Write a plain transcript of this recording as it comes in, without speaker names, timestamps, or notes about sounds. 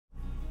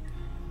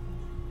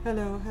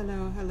Hello,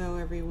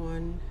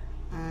 everyone.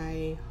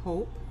 I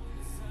hope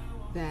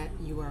that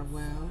you are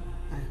well.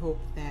 I hope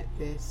that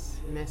this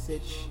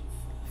message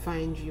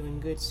finds you in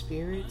good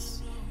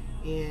spirits.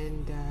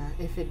 And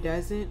if it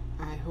doesn't,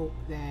 I hope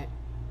that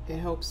it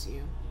helps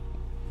you.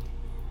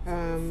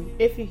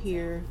 If you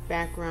hear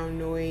background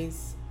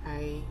noise,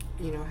 I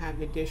have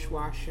the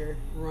dishwasher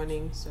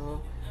running,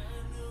 so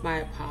my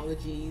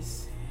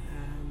apologies.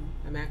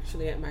 I'm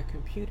actually at my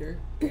computer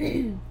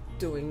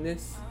doing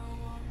this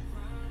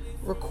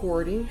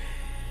recording,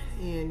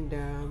 and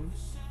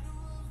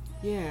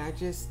I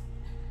just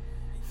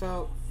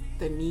felt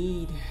the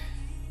need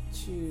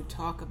to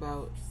talk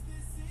about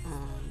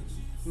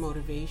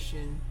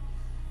motivation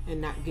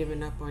and not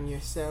giving up on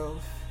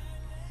yourself.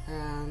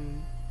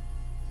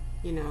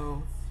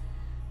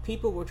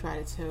 People will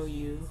try to tell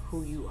you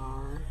who you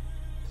are.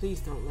 Please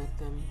don't let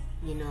them.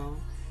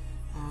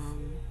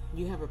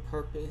 You have a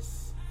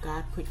purpose.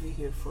 God put you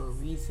here for a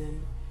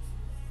reason,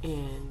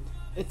 and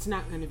it's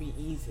not going to be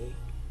easy.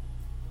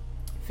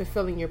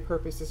 Fulfilling your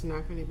purpose is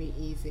not going to be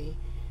easy.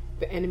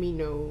 The enemy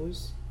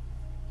knows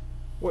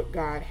what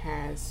God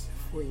has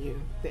for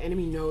you. The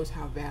enemy knows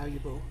how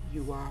valuable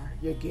you are,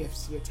 your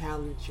gifts, your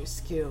talents, your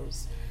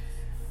skills.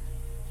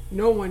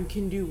 No one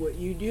can do what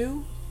you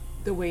do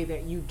the way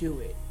that you do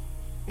it.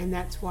 And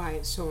that's why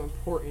it's so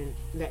important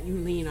that you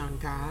lean on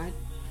God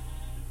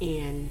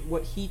and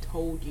what He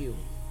told you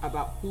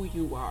about who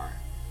you are.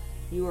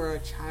 You are a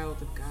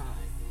child of God.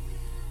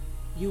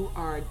 You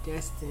are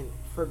destined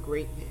for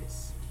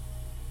greatness.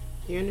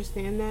 Do you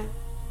understand that?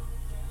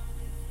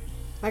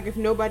 Like, if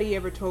nobody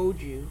ever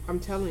told you, I'm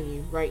telling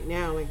you right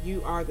now, like,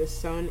 you are the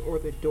son or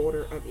the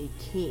daughter of a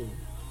king.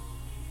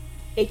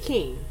 A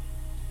king.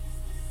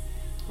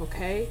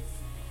 Okay?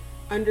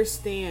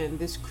 Understand,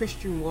 this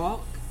Christian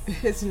walk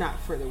is not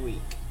for the weak,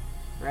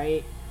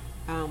 right?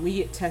 We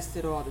get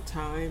tested all the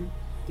time.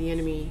 The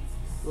enemy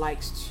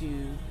likes to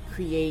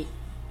create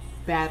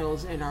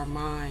battles in our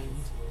mind,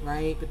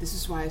 right? But this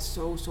is why it's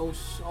so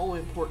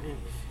important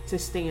to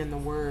stay in the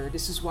Word.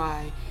 This is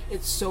why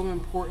it's so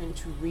important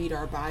to read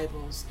our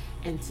Bibles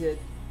and to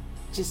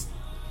just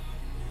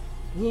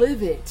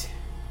live it,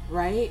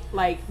 right?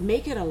 Like,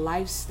 make it a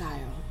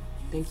lifestyle.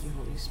 Thank you,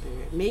 Holy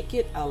Spirit. Make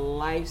it a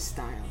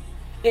lifestyle.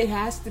 It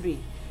has to be.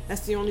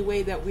 That's the only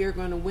way that we're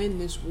going to win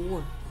this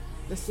war.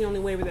 That's the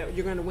only way that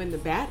you're going to win the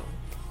battle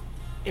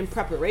in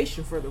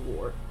preparation for the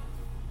war,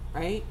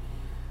 right?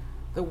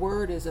 The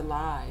Word is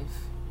alive.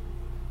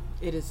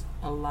 It is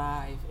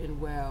alive and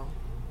well,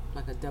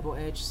 like a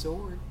double-edged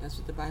sword. That's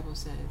what the Bible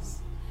says.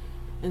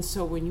 And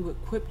so when you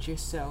equip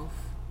yourself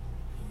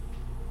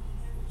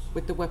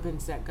with the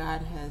weapons that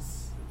God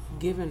has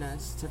given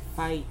us to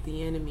fight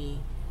the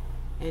enemy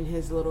and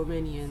his little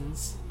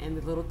minions and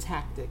the little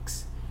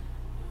tactics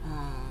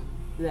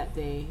that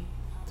they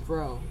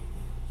throw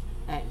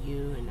at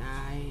you and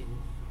I and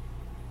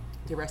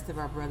the rest of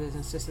our brothers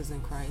and sisters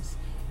in Christ,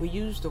 we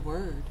use the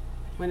Word.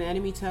 When the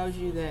enemy tells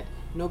you that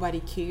nobody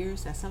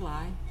cares, that's a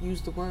lie.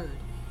 Use the Word.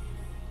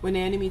 When the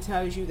enemy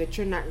tells you that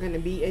you're not going to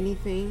be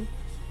anything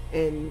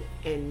and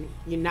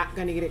you're not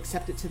going to get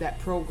accepted to that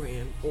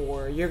program,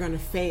 or you're going to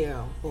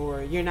fail,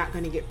 or you're not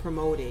going to get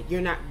promoted,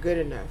 you're not good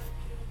enough,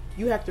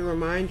 you have to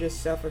remind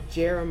yourself of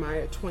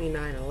Jeremiah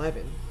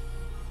 29:11.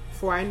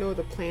 For I know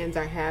the plans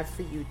I have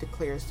for you,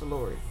 declares the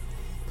Lord.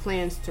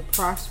 Plans to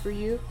prosper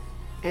you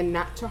and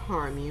not to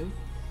harm you.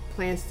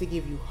 Plans to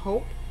give you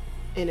hope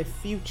and a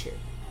future.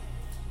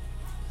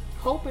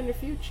 Hope in the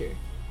future.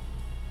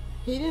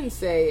 He didn't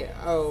say,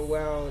 oh,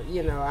 well,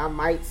 I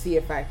might see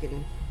if I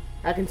can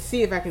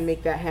see if I can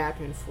make that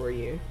happen for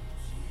you.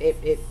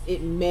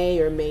 It may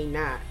or may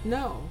not.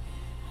 No.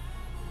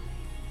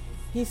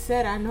 He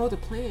said, I know the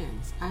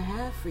plans I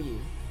have for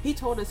you. He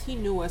told us He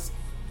knew us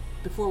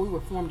before we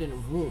were formed in a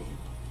womb.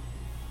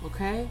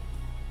 Okay?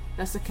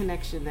 That's a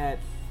connection that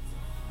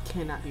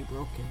cannot be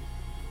broken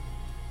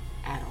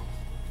at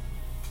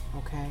all.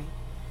 Okay?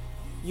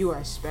 You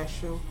are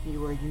special.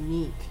 You are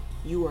unique.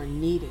 You are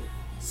needed.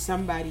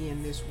 Somebody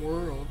in this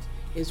world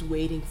is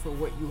waiting for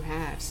what you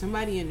have.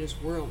 Somebody in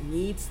this world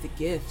needs the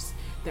gifts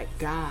that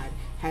God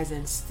has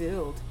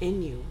instilled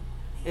in you.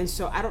 And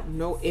so I don't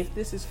know if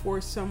this is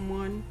for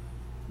someone,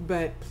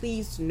 but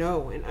please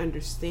know and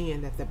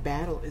understand that the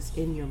battle is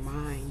in your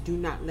mind. Do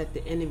not let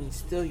the enemy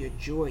steal your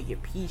joy, your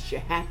peace,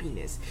 your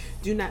happiness.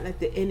 Do not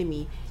let the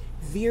enemy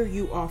veer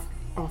you off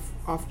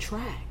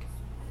track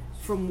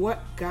from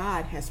what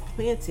God has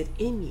planted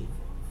in you.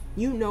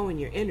 You know in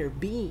your inner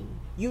being.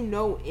 You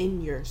know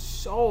in your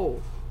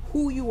soul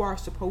who you are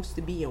supposed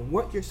to be and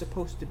what you're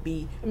supposed to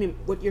be.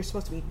 What you're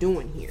supposed to be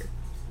doing here.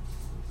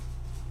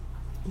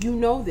 You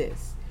know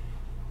this.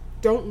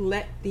 Don't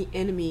let the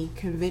enemy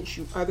convince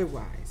you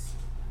otherwise.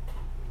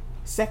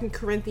 2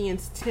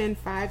 Corinthians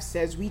 10:5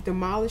 says, we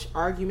demolish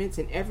arguments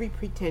and every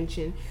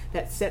pretension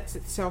that sets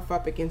itself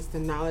up against the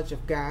knowledge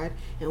of God,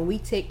 and we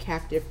take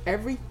captive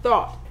every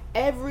thought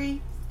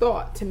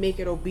to make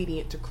it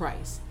obedient to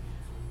Christ.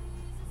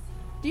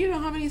 Do you know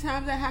how many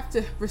times I have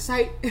to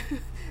recite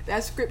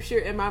that scripture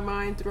in my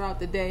mind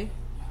throughout the day?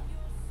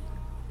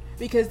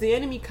 because the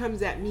enemy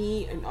comes at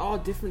me in all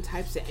different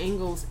types of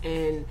angles.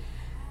 And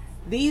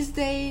these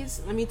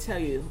days, let me tell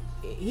you,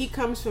 he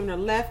comes from the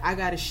left, I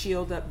got to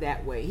shield up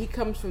that way. He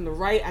comes from the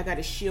right, I got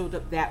to shield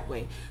up that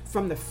way.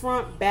 From the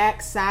front,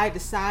 back, side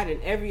to side,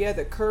 and every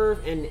other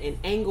curve and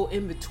angle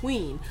in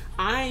between,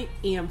 I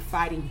am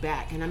fighting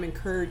back, and I'm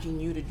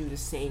encouraging you to do the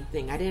same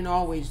thing. I didn't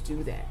always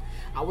do that.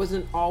 I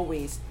wasn't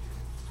always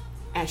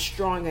as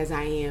strong as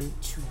I am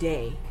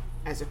today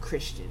as a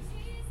Christian.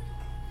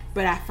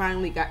 But I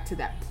finally got to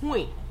that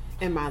point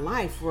in my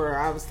life where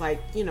I was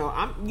like, you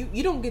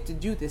don't get to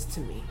do this to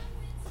me.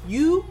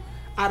 You,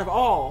 out of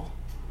all,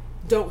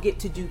 don't get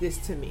to do this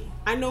to me.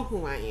 I know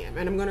who I am,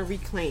 and I'm going to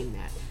reclaim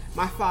that.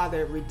 My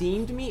Father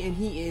redeemed me, and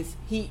he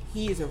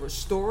is a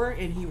restorer,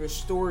 and he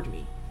restored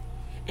me.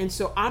 And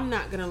so I'm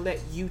not going to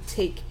let you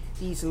take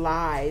these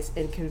lies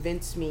and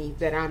convince me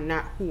that I'm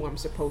not who I'm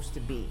supposed to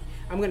be.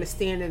 I'm going to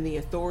stand in the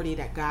authority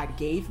that God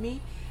gave me,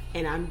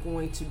 and I'm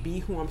going to be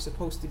who I'm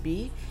supposed to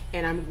be,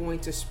 and I'm going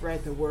to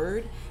spread the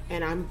word,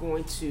 and I'm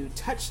going to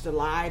touch the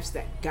lives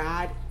that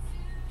God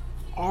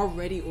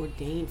already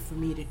ordained for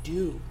me to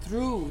do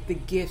through the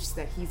gifts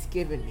that he's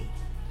given me,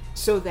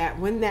 so that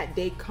when that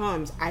day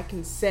comes, I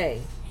can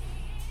say,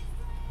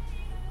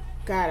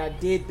 God, I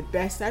did the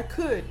best I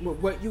could with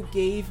what you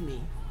gave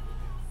me.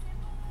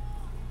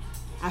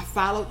 I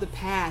followed the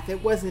path.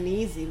 It wasn't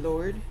easy,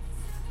 Lord.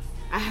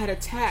 I had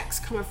attacks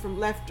coming from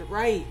left to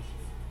right.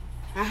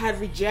 I had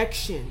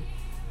rejection.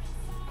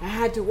 I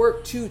had to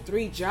work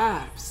 2-3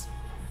 jobs.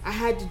 I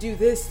had to do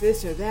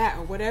this or that,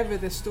 or whatever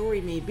the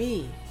story may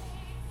be.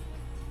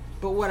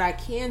 But what I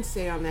can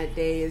say on that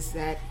day is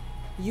that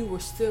you were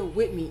still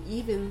with me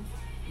even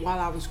while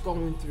I was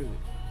going through it.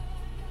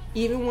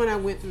 Even when I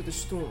went through the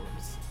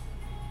storms.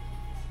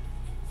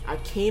 I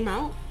came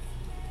out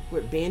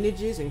with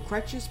bandages and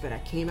crutches, but I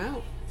came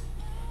out.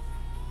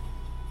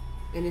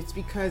 And it's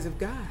because of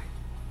God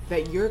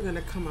that you're going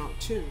to come out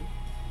too.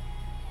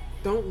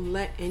 Don't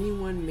let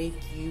anyone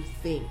make you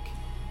think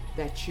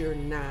that you're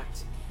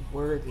not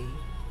worthy.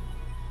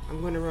 I'm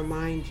going to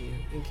remind you,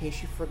 in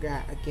case you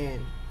forgot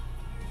again,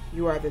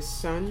 you are the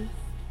son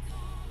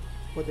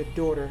or the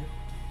daughter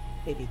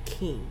of a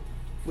king,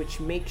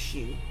 which makes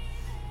you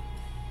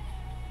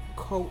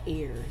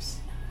co-heirs.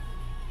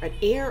 An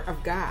heir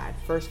of God,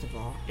 first of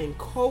all, and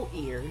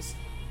co-heirs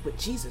with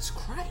Jesus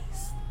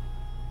Christ.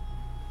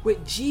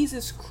 With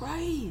Jesus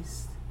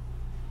Christ.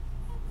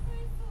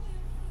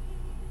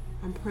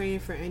 I'm praying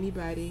for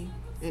anybody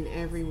and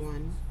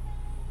everyone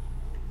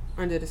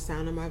under the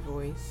sound of my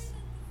voice.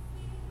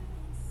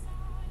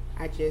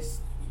 I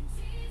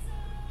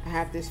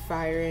have this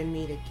fire in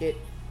me to get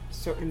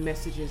certain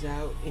messages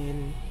out,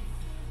 and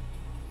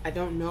I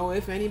don't know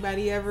if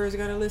anybody ever is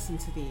going to listen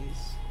to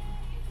these,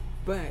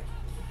 but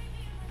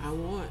I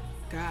want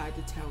God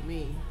to tell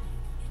me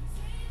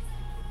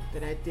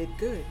that I did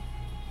good.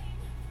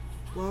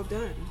 Well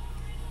done.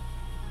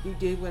 You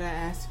did what I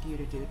asked you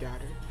to do,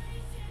 daughter.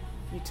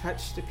 You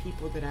touched the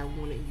people that I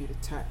wanted you to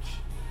touch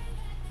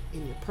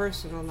in your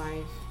personal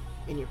life,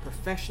 in your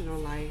professional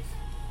life,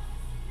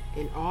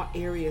 in all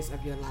areas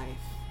of your life,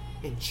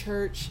 in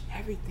church,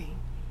 everything.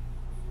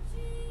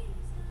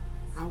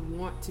 I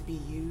want to be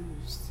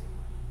used.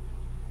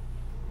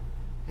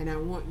 And I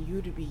want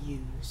you to be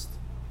used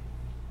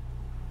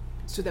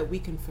so that we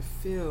can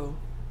fulfill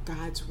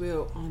God's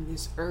will on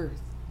this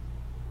earth.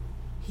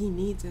 He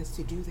needs us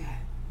to do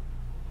that.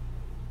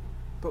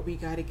 But we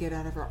got to get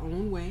out of our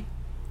own way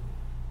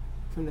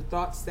from the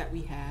thoughts that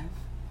we have.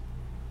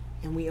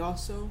 And we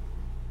also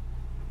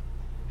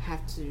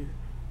have to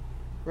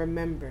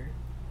remember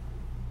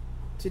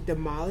to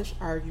demolish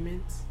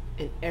arguments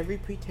and every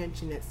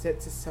pretension that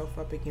sets itself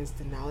up against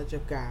the knowledge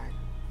of God.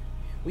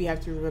 We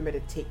have to remember to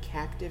take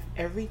captive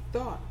every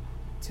thought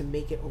to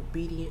make it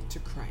obedient to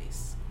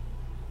Christ.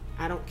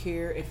 I don't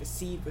care if a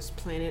seed was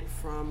planted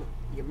from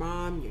your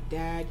mom, your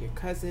dad, your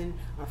cousin,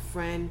 a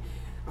friend,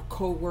 a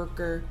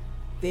co-worker.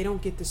 They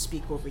don't get to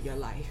speak over your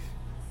life.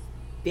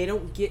 They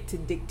don't get to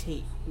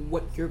dictate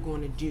what you're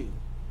going to do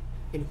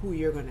and who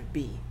you're going to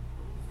be.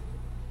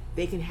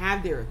 They can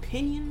have their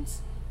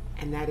opinions,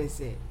 and that is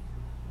it.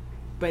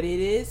 But it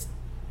is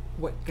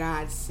what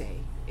God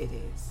say it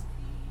is.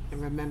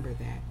 And remember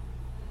that.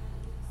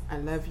 I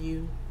love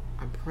you.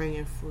 I'm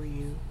praying for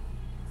you.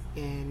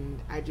 And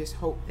I just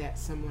hope that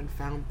someone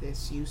found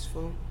this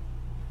useful.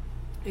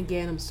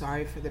 Again, I'm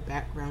sorry for the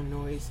background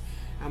noise.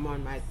 I'm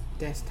on my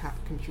desktop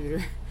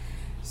computer.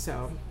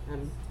 So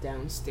I'm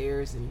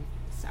downstairs and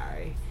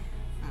sorry.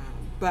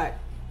 But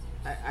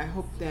I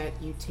hope that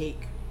you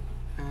take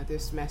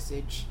this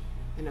message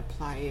and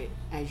apply it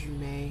as you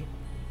may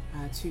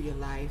to your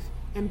life.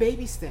 And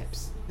baby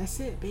steps. That's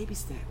it, baby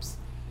steps.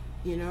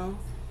 You know,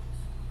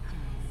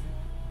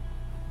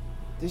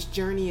 this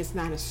journey is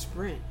not a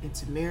sprint,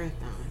 it's a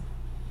marathon.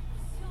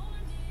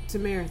 It's a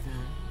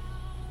marathon.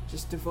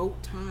 Just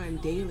devote time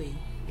daily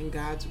in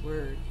God's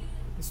word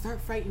and start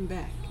fighting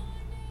back.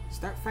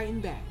 Start fighting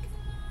back.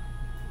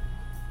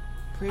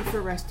 Pray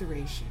for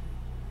restoration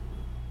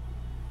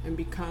and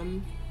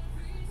become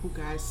who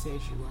God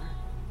says you are.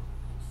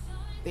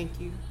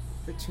 Thank you.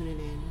 for tuning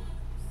in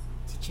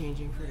to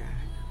Changing for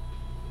God.